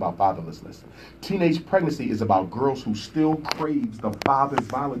pregnancy is about fatherlessness. Teenage pregnancy is about girls who still craves the father's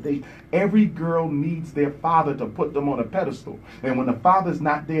validation. Every girl needs their father to put them on a pedestal. And when the father's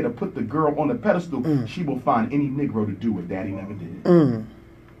not there to put the girl on the pedestal, she will find any Negro to do what daddy never did.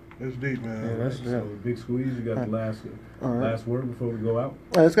 That's deep, man. Yeah, that's so Big Squeeze, you got the last word before we go out? All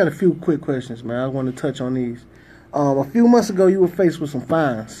right, let's got a few quick questions, man. I want to touch on these. A few months ago, you were faced with some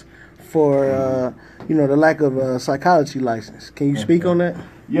fines for, the lack of a psychology license. Can you speak on that?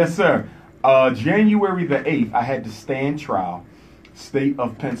 Yes, sir. January the 8th, I had to stand trial, state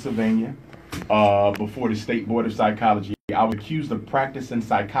of Pennsylvania, before the State Board of Psychology. I was accused of practicing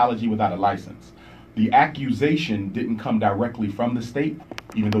psychology without a license. The accusation didn't come directly from the state,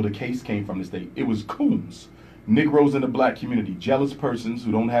 even though the case came from the state. It was coons, Negroes in the black community, jealous persons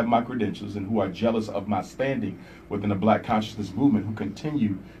who don't have my credentials and who are jealous of my standing within the black consciousness movement, who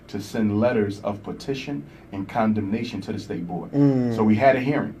continue to send letters of petition and condemnation to the state board. So we had a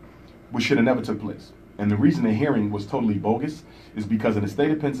hearing, which should have never took place. And the reason the hearing was totally bogus is because in the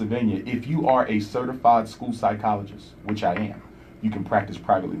state of Pennsylvania, if you are a certified school psychologist, which I am, you can practice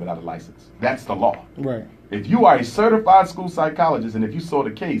privately without a license. That's the law. Right. If you are a certified school psychologist, and if you saw the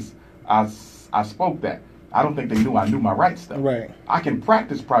case, I spoke that. I don't think they knew I knew my rights, though. Right. I can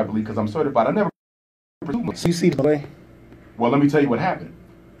practice privately because I'm certified. I never presumed. So you see the way? Well, let me tell you what happened.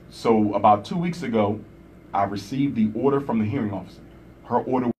 So about 2 weeks ago, I received the order from the hearing officer. Her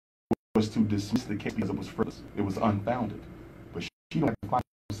order was to dismiss the case because it was frivolous. It was unfounded. But she don't have the final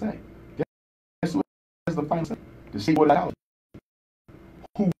say. Guess who has the final say? The State Board of Psychology,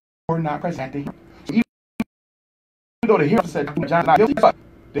 who were not present at the hearing. So even though the hearing officer said John's not guilty,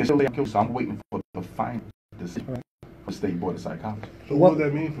 they still let him kill. So I'm waiting for the final decision from the State Board of Psychology. So what does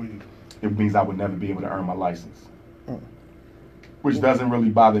that mean for you? It means I would never be able to earn my license. Which doesn't really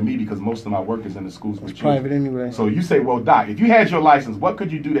bother me because most of my work is in the schools with children. Private anyway. So you say, well, Doc, if you had your license, what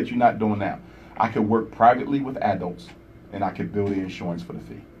could you do that you're not doing now? I could work privately with adults, and I could bill the insurance for the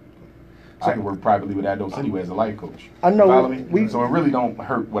fee. I could work privately with adults anyway as a life coach. I know. Follow me? So it really don't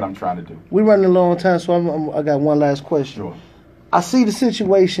hurt what I'm trying to do. We're running a long time, so I got one last question. Sure. I see the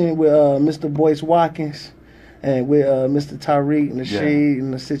situation with Mr. Boyce Watkins and with Mr. Tariq and the shade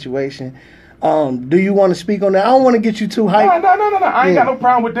and the situation. Do you want to speak on that? I don't want to get you too hyped. No. I ain't got no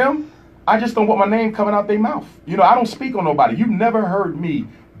problem with them. I just don't want my name coming out their mouth. I don't speak on nobody. You've never heard me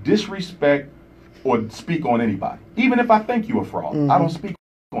disrespect or speak on anybody. Even if I think you a fraud, I don't speak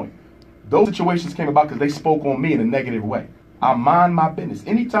on you. Those situations came about because they spoke on me in a negative way. I mind my business.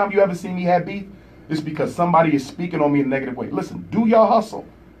 Anytime you ever see me have beef, it's because somebody is speaking on me in a negative way. Listen, do your hustle.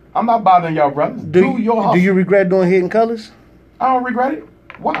 I'm not bothering y'all brothers. Do your hustle. Do you regret doing Hidden Colors? I don't regret it.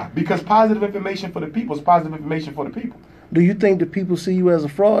 Why? Because positive information for the people is positive information for the people. Do you think that people see you as a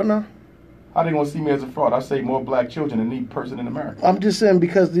fraud now? How they gonna see me as a fraud? I save more black children than any person in America. I'm just saying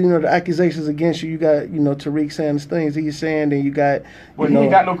because the accusations against you got Tariq saying the things he's saying, and you got he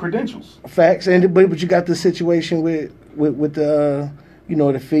ain't got no credentials. Facts, but you got the situation with the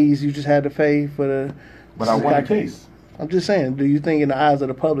the fees you just had to pay for the. But I won the case. I'm just saying. Do you think in the eyes of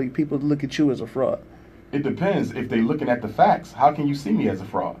the public, people look at you as a fraud? It depends. If they're looking at the facts, how can you see me as a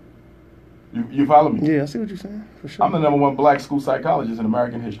fraud? You follow me? Yeah, I see what you're saying, for sure. I'm the #1 black school psychologist in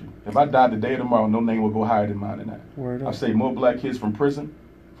American history. If I died today or tomorrow, no name will go higher than mine in that. Word up. I've saved more black kids from prison,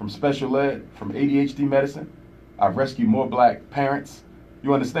 from special ed, from ADHD medicine. I've rescued more black parents.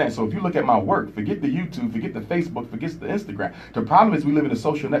 You understand? So if you look at my work, forget the YouTube, forget the Facebook, forget the Instagram. The problem is we live in a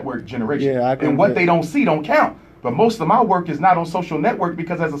social network generation. Yeah, I agree and with what that. they don't see don't count. But most of my work is not on social network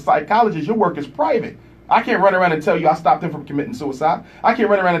because as a psychologist, your work is private. I can't run around and tell you I stopped them from committing suicide. I can't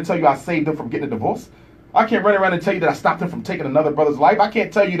run around and tell you I saved them from getting a divorce. I can't run around and tell you that I stopped them from taking another brother's life. I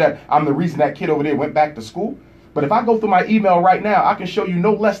can't tell you that I'm the reason that kid over there went back to school. But if I go through my email right now, I can show you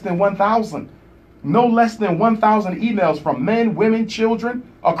no less than 1,000. No less than 1,000 emails from men, women, children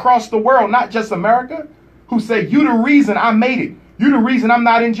across the world, not just America, who say, you the reason I made it. You the reason I'm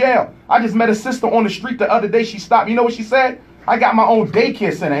not in jail. I just met a sister on the street the other day. She stopped. You know what she said? I got my own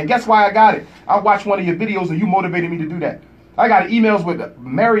daycare center, and guess why I got it? I watched one of your videos and you motivated me to do that. I got emails with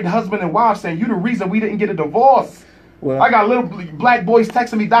married husband and wife saying, you the reason we didn't get a divorce. Well, I got little black boys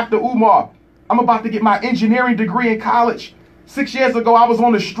texting me, Dr. Umar, I'm about to get my engineering degree in college. 6 years ago, I was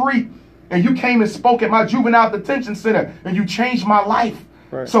on the street, and you came and spoke at my juvenile detention center, and you changed my life.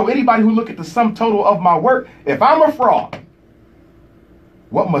 Right. So anybody who look at the sum total of my work, if I'm a fraud,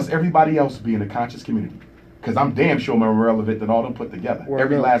 what must everybody else be in the conscious community? Because I'm damn sure more relevant than all them put together. Word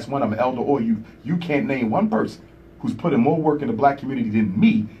Every up. last one of them, elder or you can't name one person who's putting more work in the black community than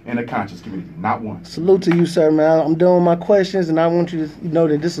me in the conscious community. Not one. salute to you, sir, man. I'm doing my questions, and I want you to know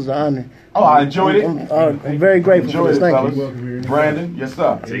that this is an honor. Oh, I enjoyed it. I'm very grateful for Enjoyed this. it, Thank fellas. you. You're welcome here anytime. Brandon, yes,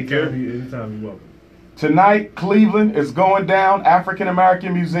 sir. Take care. Anytime you're welcome. Tonight, Cleveland is going down. African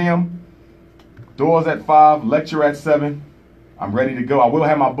American Museum. Doors at 5, lecture at 7. I'm ready to go. I will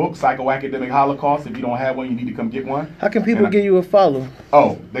have my book, Psychoacademic Holocaust. If you don't have one, you need to come get one. How can people And give you a follow?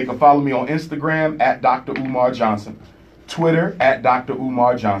 Oh, they can follow me on Instagram at Dr. Umar Johnson, Twitter at Dr.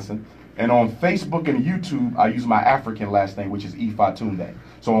 Umar Johnson, and on Facebook and YouTube, I use my African last name, which is Ifatunde.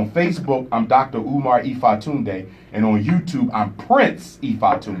 So on Facebook, I'm Dr. Umar Ifatunde, and on YouTube, I'm Prince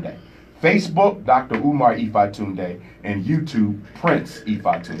Ifatunde. Facebook, Dr. Umar Ifatunde, and YouTube, Prince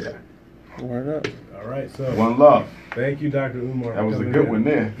Ifatunde. Word up. All right, so One love. thank you, Dr. Umar. That was a for coming good in. one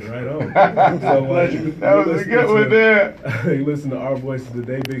there. Right on. So, That was a good one there. You listen to Our Voices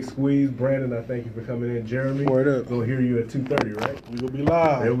Today, Big Squeeze. Brandon, I thank you for coming in. Jeremy, Word up. we'll hear you at 2:30, right? We gonna be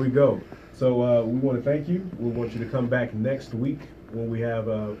live. There we go. So we want to thank you. We want you to come back next week when we have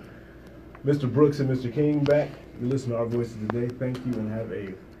Mr. Brooks and Mr. King back. You listen to Our Voices Today. Thank you and have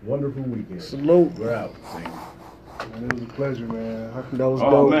a wonderful weekend. Salute. We're out. Man, it was a pleasure, man. That was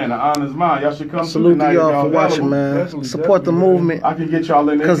Oh dope. man, the honor's mine. Y'all should come Salute tonight to if y'all y'all for watching, available. man. Definitely, Support the definitely, movement. I can get y'all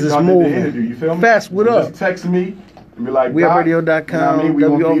in there 'Cause it's y'all did the moving. interview. You feel me? Fast, what up? Just text me and be like, WeUpRadio.com, Doc, you know what I mean? We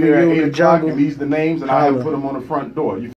gonna be there at WOVU, 8 the o'clock, jungle. and these the names, and I'll Holla. put them on the front door. You